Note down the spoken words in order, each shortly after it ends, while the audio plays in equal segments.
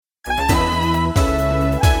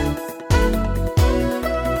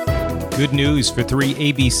Good news for 3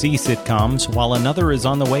 ABC sitcoms, while another is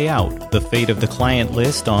on the way out. The fate of the client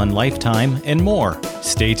list on Lifetime, and more.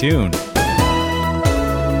 Stay tuned.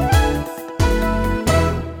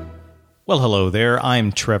 Well, hello there.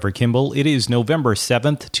 I'm Trevor Kimball. It is November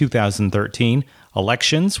 7th, 2013.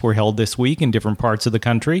 Elections were held this week in different parts of the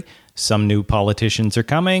country. Some new politicians are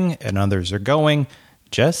coming, and others are going,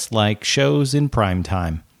 just like shows in prime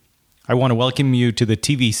time. I want to welcome you to the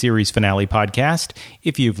TV series finale podcast.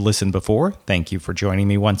 If you've listened before, thank you for joining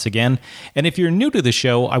me once again. And if you're new to the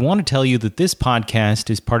show, I want to tell you that this podcast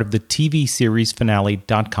is part of the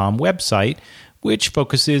TVSeriesFinale.com website, which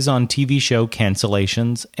focuses on TV show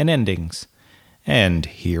cancellations and endings. And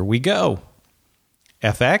here we go.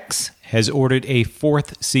 FX has ordered a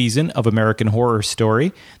 4th season of American Horror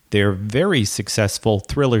Story, their very successful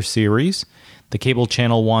thriller series. The cable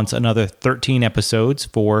channel wants another 13 episodes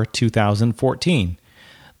for 2014.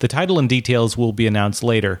 The title and details will be announced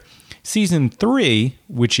later. Season 3,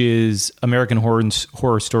 which is American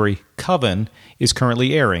Horror Story Coven, is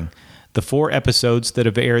currently airing. The 4 episodes that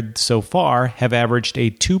have aired so far have averaged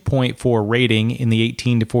a 2.4 rating in the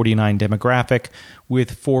 18 to 49 demographic,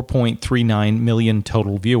 with 4.39 million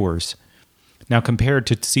total viewers. Now, compared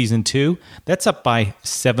to Season 2, that's up by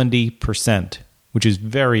 70%, which is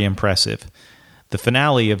very impressive. The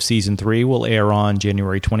finale of Season 3 will air on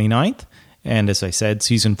January 29th, and as I said,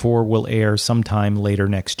 Season 4 will air sometime later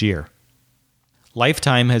next year.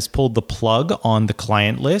 Lifetime has pulled the plug on The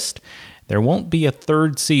Client List. There won't be a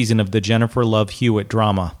 3rd season of the Jennifer Love Hewitt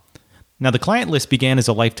drama. Now, The Client List began as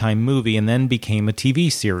a Lifetime movie and then became a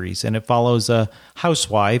TV series, and it follows a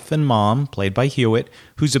housewife and mom, played by Hewitt,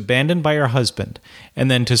 who's abandoned by her husband.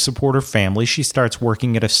 And then to support her family, she starts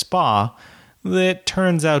working at a spa that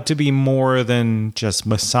turns out to be more than just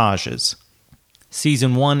massages.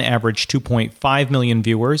 Season 1 averaged 2.5 million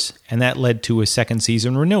viewers, and that led to a 2nd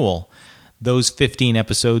season renewal. Those 15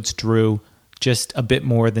 episodes drew just a bit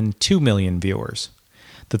more than 2 million viewers.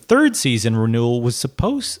 The 3rd season renewal was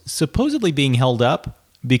supposedly being held up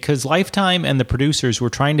because Lifetime and the producers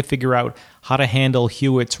were trying to figure out how to handle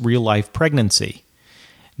Hewitt's real-life pregnancy.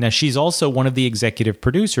 Now, she's also one of the executive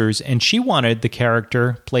producers, and she wanted the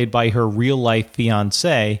character played by her real-life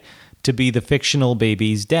fiancé to be the fictional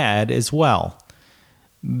baby's dad as well.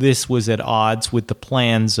 This was at odds with the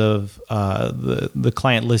plans of the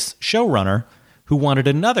Client List showrunner, who wanted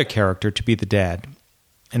another character to be the dad.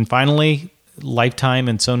 And finally, Lifetime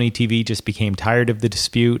and Sony TV just became tired of the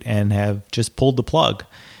dispute and have just pulled the plug.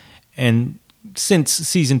 And since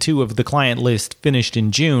Season 2 of The Client List finished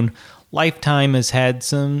in June, Lifetime has had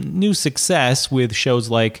some new success with shows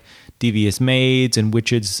like Devious Maids and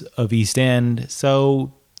Witches of East End,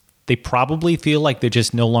 so they probably feel like they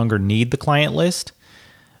just no longer need The Client List.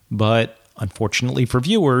 But unfortunately for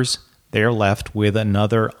viewers, they're left with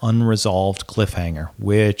another unresolved cliffhanger,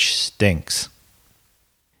 which stinks.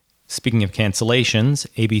 Speaking of cancellations,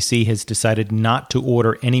 ABC has decided not to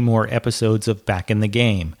order any more episodes of Back in the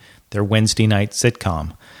Game, their Wednesday night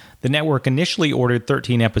sitcom. The network initially ordered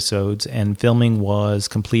 13 episodes, and filming was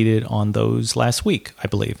completed on those last week, I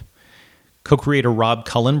believe. Co-creator Rob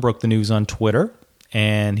Cullen broke the news on Twitter,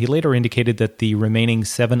 and he later indicated that the remaining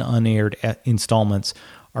 7 unaired installments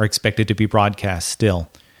are expected to be broadcast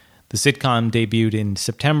still. The sitcom debuted in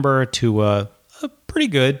September to a pretty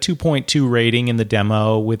good 2.2 rating in the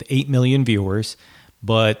demo with 8 million viewers,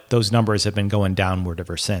 but those numbers have been going downward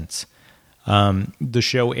ever since. The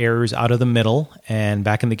show airs out of the middle, and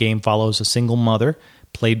Back in the Game follows a single mother,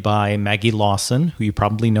 played by Maggie Lawson, who you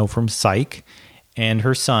probably know from Psych, and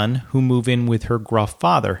her son, who move in with her gruff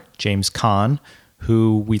father, James Caan,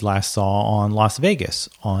 who we last saw on Las Vegas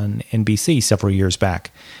on NBC several years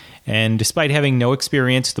back. And despite having no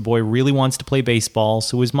experience, the boy really wants to play baseball,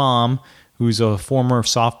 so his mom, who's a former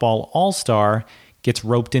softball all-star, gets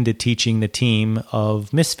roped into teaching the team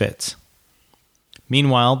of misfits.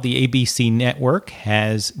 Meanwhile, the ABC network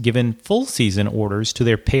has given full season orders to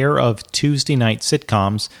their pair of Tuesday night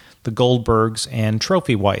sitcoms, The Goldbergs and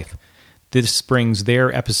Trophy Wife. This brings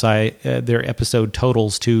their episode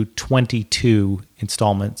totals to 22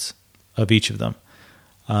 installments of each of them.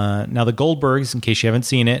 Now, The Goldbergs, in case you haven't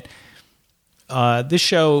seen it, this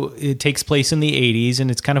show, it takes place in the 80s, and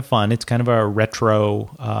it's kind of fun. It's kind of a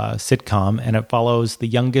retro sitcom, and it follows the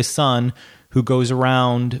youngest son who goes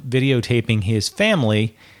around videotaping his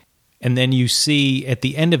family, and then you see at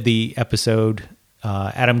the end of the episode,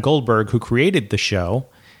 Adam Goldberg, who created the show,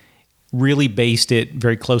 really based it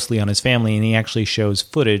very closely on his family, and he actually shows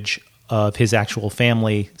footage of his actual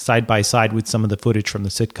family side by side with some of the footage from the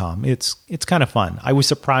sitcom. It's kind of fun. I was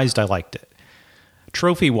surprised I liked it.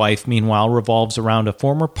 Trophy Wife, meanwhile, revolves around a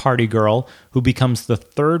former party girl who becomes the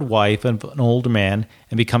third wife of an older man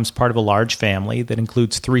and becomes part of a large family that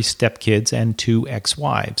includes 3 stepkids and 2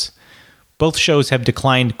 ex-wives. Both shows have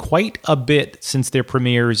declined quite a bit since their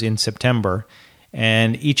premieres in September,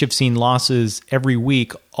 and each have seen losses every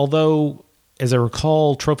week, although, as I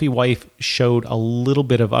recall, Trophy Wife showed a little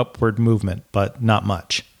bit of upward movement, but not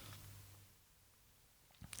much.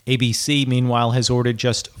 ABC, meanwhile, has ordered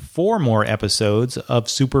just 4 more episodes of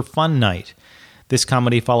Super Fun Night. This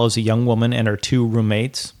comedy follows a young woman and her 2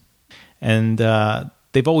 roommates, and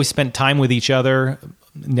they've always spent time with each other,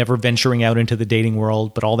 never venturing out into the dating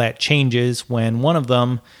world, but all that changes when one of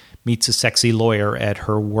them meets a sexy lawyer at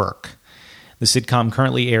her work. The sitcom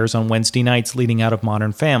currently airs on Wednesday nights leading out of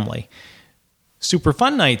Modern Family. Super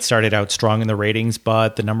Fun Night started out strong in the ratings,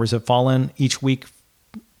 but the numbers have fallen each week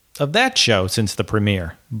of that show since the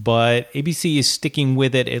premiere. But ABC is sticking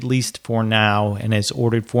with it, at least for now, and has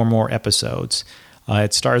ordered 4 more episodes.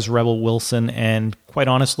 It stars Rebel Wilson, and quite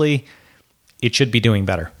honestly, it should be doing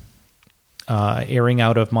better. Airing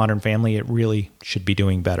out of Modern Family, it really should be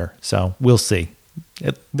doing better. So we'll see.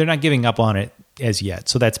 They're not giving up on it as yet,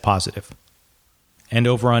 so that's positive. And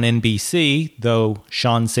over on NBC, though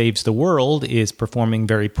Sean Saves the World is performing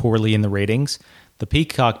very poorly in the ratings, the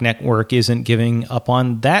Peacock network isn't giving up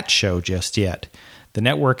on that show just yet. The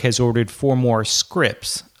network has ordered 4 more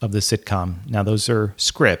scripts of the sitcom. Now, those are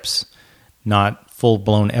scripts, not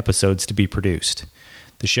full-blown episodes to be produced.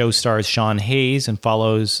 The show stars Sean Hayes and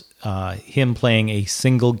follows him playing a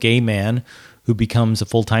single gay man who becomes a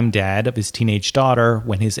full-time dad of his teenage daughter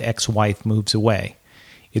when his ex-wife moves away.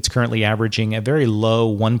 It's currently averaging a very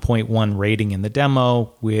low 1.1 rating in the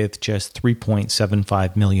demo with just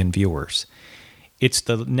 3.75 million viewers. It's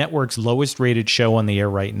the network's lowest-rated show on the air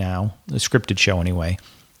right now, a scripted show anyway,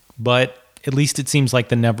 but at least it seems like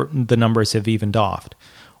the numbers have evened off.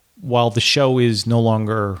 While the show is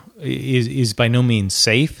by no means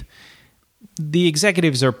safe, the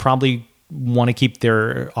executives are probably want to keep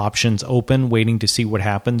their options open, waiting to see what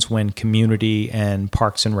happens when Community and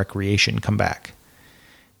Parks and Recreation come back.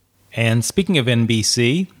 And speaking of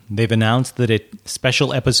NBC, they've announced that a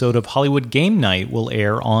special episode of Hollywood Game Night will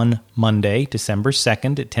air on Monday, December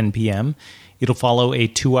 2nd at 10 p.m. It'll follow a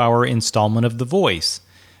 2-hour installment of The Voice.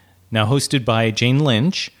 Now hosted by Jane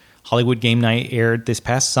Lynch, Hollywood Game Night aired this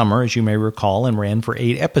past summer, as you may recall, and ran for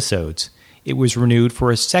 8 episodes. It was renewed for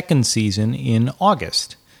a second season in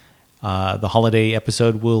August. The holiday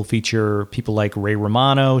episode will feature people like Ray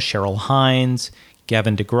Romano, Cheryl Hines,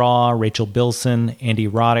 Gavin DeGraw, Rachel Bilson, Andy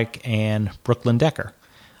Roddick, and Brooklyn Decker.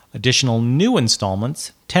 Additional new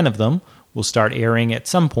installments, 10 of them, will start airing at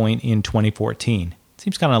some point in 2014. It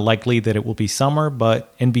seems kind of likely that it will be summer,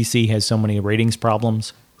 but NBC has so many ratings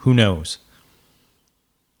problems, who knows?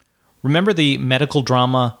 Remember the medical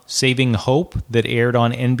drama Saving Hope that aired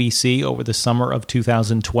on NBC over the summer of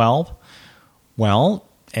 2012? Well,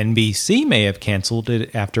 NBC may have canceled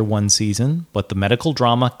it after 1 season, but the medical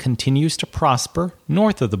drama continues to prosper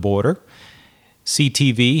north of the border.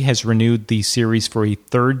 CTV has renewed the series for a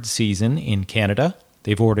 3rd season in Canada.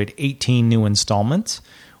 They've ordered 18 new installments,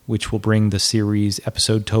 which will bring the series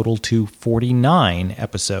episode total to 49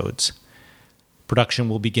 episodes. Production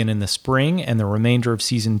will begin in the spring, and the remainder of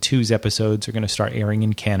Season 2's episodes are going to start airing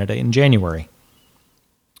in Canada in January.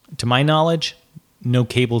 To my knowledge, no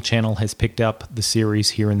cable channel has picked up the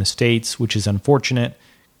series here in the States, which is unfortunate,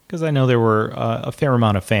 because I know there were a fair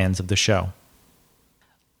amount of fans of the show.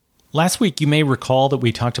 Last week, you may recall that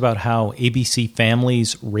we talked about how ABC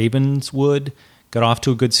Family's Ravenswood got off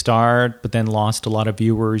to a good start, but then lost a lot of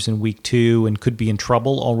viewers in week 2 and could be in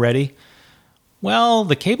trouble already. Well,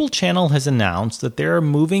 the cable channel has announced that they're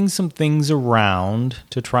moving some things around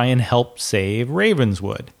to try and help save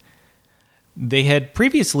Ravenswood. They had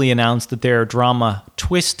previously announced that their drama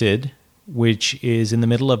Twisted, which is in the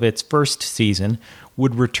middle of its 1st season,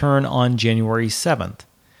 would return on January 7th.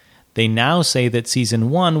 They now say that Season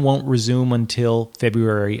 1 won't resume until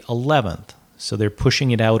February 11th, so they're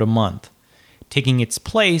pushing it out a month. Taking its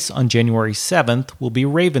place on January 7th will be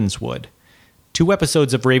Ravenswood. 2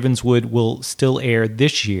 episodes of Ravenswood will still air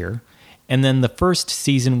this year, and then the 1st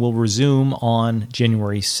season will resume on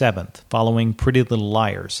January 7th, following Pretty Little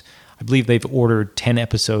Liars. I believe they've ordered 10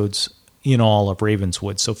 episodes in all of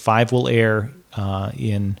Ravenswood, so 5 will air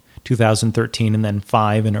in 2013 and then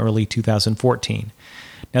 5 in early 2014.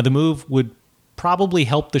 Now, the move would probably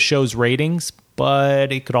help the show's ratings,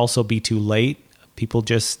 but it could also be too late. People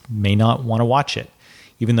just may not want to watch it,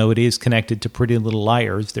 even though it is connected to Pretty Little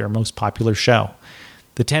Liars, their most popular show.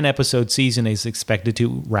 The 10-episode season is expected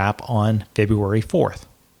to wrap on February 4th.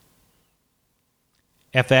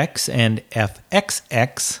 FX and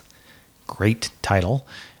FXX, great title,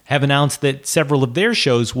 have announced that several of their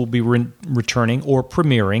shows will be returning or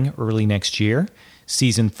premiering early next year.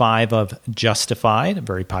 Season 5 of Justified, a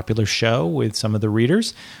very popular show with some of the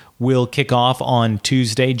readers, will kick off on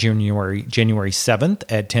Tuesday, January 7th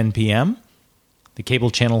at 10 p.m. The cable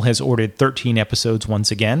channel has ordered 13 episodes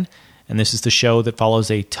once again, and this is the show that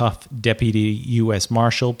follows a tough deputy U.S.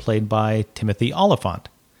 Marshal played by Timothy Olyphant.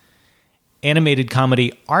 Animated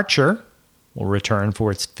comedy Archer will return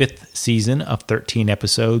for its 5th season of 13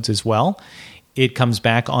 episodes as well. It comes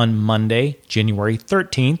back on Monday, January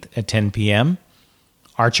 13th at 10 p.m.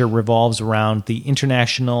 Archer revolves around the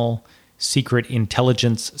International Secret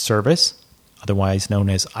Intelligence Service, otherwise known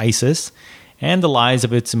as ISIS, and the lives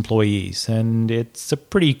of its employees. And it's a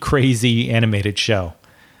pretty crazy animated show.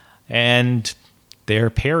 And they're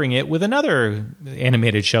pairing it with another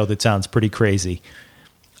animated show that sounds pretty crazy.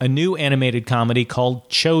 A new animated comedy called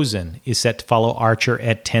Chosen is set to follow Archer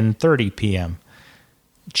at 10:30 p.m.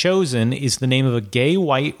 Chosen is the name of a gay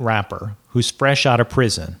white rapper who's fresh out of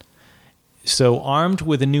prison. So armed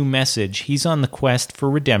with a new message, he's on the quest for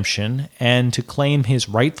redemption and to claim his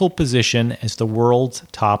rightful position as the world's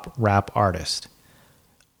top rap artist.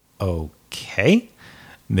 Okay.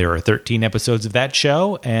 There are 13 episodes of that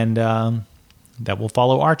show, and that will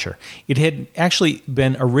follow Archer. It had actually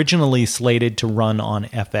been originally slated to run on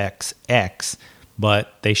FXX,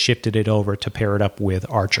 but they shifted it over to pair it up with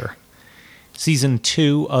Archer. Season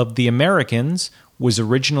 2 of The Americans was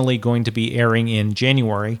originally going to be airing in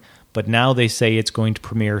January, but now they say it's going to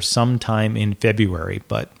premiere sometime in February,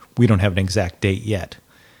 but we don't have an exact date yet.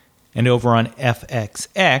 And over on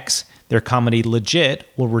FXX, their comedy Legit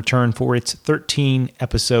will return for its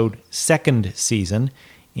 13-episode second season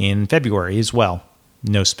in February as well.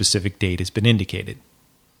 No specific date has been indicated.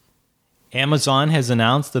 Amazon has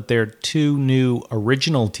announced that their 2 new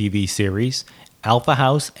original TV series, Alpha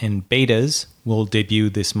House and Betas, will debut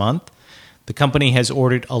this month. The company has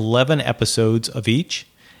ordered 11 episodes of each.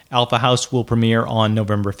 Alpha House will premiere on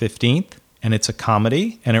November 15th, and it's a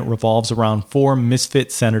comedy, and it revolves around 4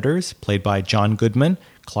 misfit senators, played by John Goodman,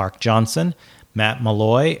 Clark Johnson, Matt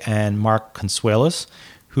Malloy, and Mark Consuelos,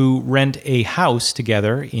 who rent a house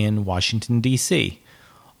together in Washington, D.C.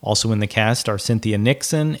 Also in the cast are Cynthia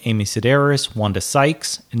Nixon, Amy Sedaris, Wanda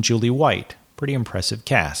Sykes, and Julie White. Pretty impressive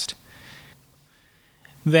cast.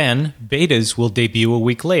 Then, Betas will debut a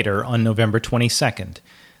week later on November 22nd.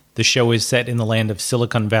 The show is set in the land of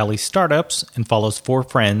Silicon Valley startups and follows 4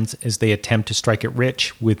 friends as they attempt to strike it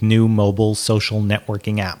rich with new mobile social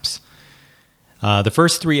networking apps. The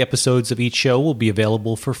first 3 episodes of each show will be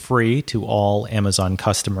available for free to all Amazon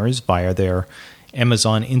customers via their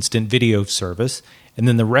Amazon Instant Video service, and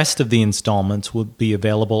then the rest of the installments will be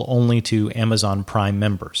available only to Amazon Prime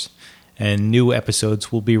members, and new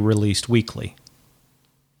episodes will be released weekly.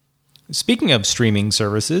 Speaking of streaming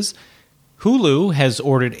services, Hulu has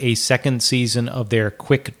ordered a second season of their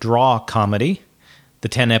Quick Draw comedy. The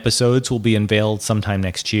 10 episodes will be unveiled sometime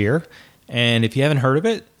next year. And if you haven't heard of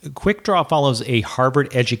it, Quick Draw follows a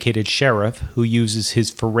Harvard-educated sheriff who uses his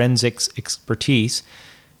forensics expertise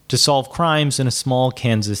to solve crimes in a small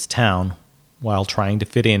Kansas town while trying to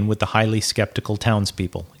fit in with the highly skeptical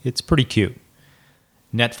townspeople. It's pretty cute.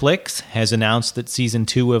 Netflix has announced that Season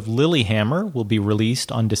 2 of Lilyhammer will be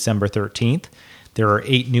released on December 13th. There are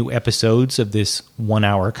 8 new episodes of this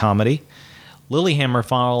 1-hour comedy. Lilyhammer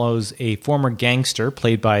follows a former gangster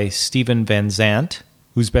played by Steven Van Zandt,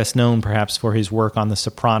 who's best known perhaps for his work on The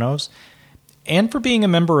Sopranos, and for being a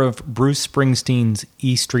member of Bruce Springsteen's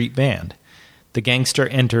E Street Band. The gangster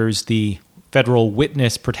enters the Federal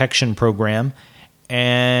Witness Protection Program,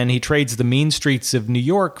 and he trades the mean streets of New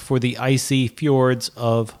York for the icy fjords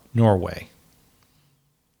of Norway.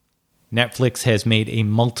 Netflix has made a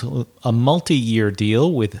multi-year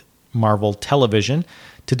deal with Marvel Television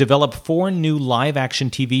to develop 4 new live-action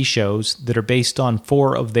TV shows that are based on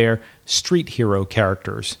 4 of their street hero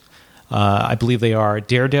characters. I believe they are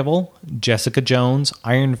Daredevil, Jessica Jones,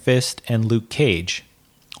 Iron Fist, and Luke Cage.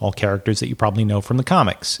 All characters that you probably know from the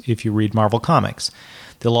comics, if you read Marvel Comics.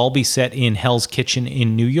 They'll all be set in Hell's Kitchen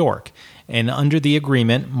in New York. And under the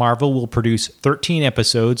agreement, Marvel will produce 13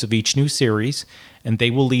 episodes of each new series, and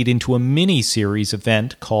they will lead into a mini-series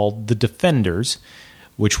event called The Defenders,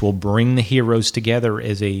 which will bring the heroes together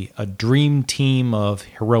as a dream team of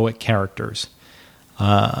heroic characters.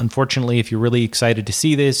 Unfortunately, if you're really excited to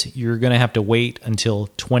see this, you're going to have to wait until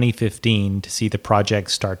 2015 to see the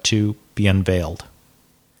project start to be unveiled.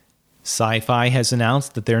 Sci-Fi has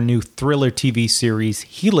announced that their new thriller TV series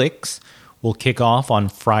Helix will kick off on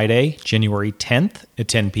Friday, January 10th at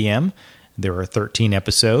 10 p.m. There are 13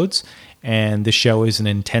 episodes, And the show is an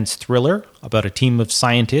intense thriller about a team of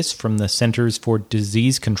scientists from the Centers for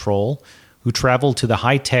Disease Control who travel to the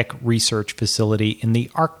high-tech research facility in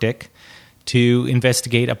the Arctic to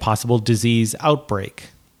investigate a possible disease outbreak.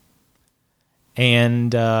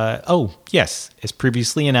 And, yes, as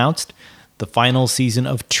previously announced, the final season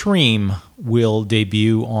of Treem will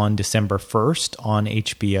debut on December 1st on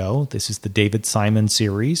HBO. This is the David Simon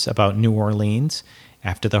series about New Orleans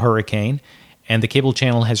after the hurricane. And the cable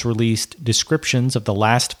channel has released descriptions of the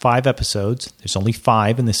last 5 episodes. There's only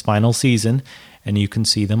 5 in this final season, and you can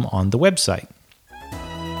see them on the website.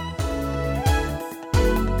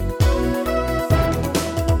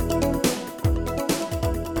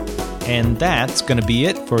 And that's going to be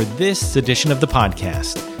it for this edition of the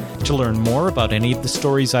podcast. To learn more about any of the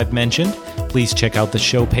stories I've mentioned, please check out the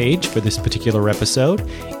show page for this particular episode.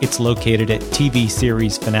 It's located at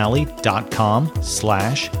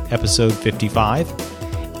tvseriesfinale.com/episode 55.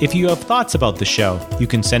 If you have thoughts about the show, you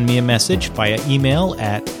can send me a message via email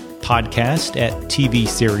at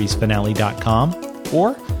podcast@tvseriesfinale.com,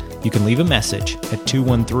 or you can leave a message at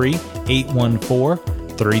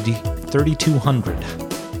 213-814-3200.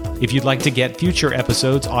 If you'd like to get future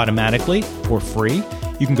episodes automatically for free,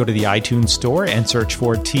 you can go to the iTunes Store and search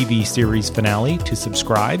for TV Series Finale to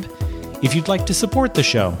subscribe. If you'd like to support the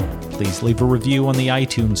show, please leave a review on the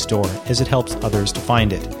iTunes Store, as it helps others to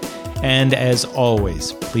find it. And as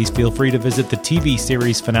always, please feel free to visit the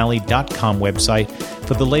tvseriesfinale.com website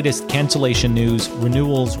for the latest cancellation news,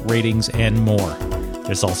 renewals, ratings, and more.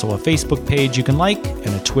 There's also a Facebook page you can like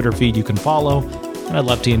and a Twitter feed you can follow, and I'd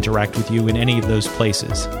love to interact with you in any of those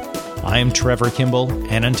places. I am Trevor Kimball,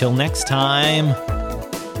 and until next time,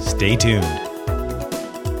 stay tuned.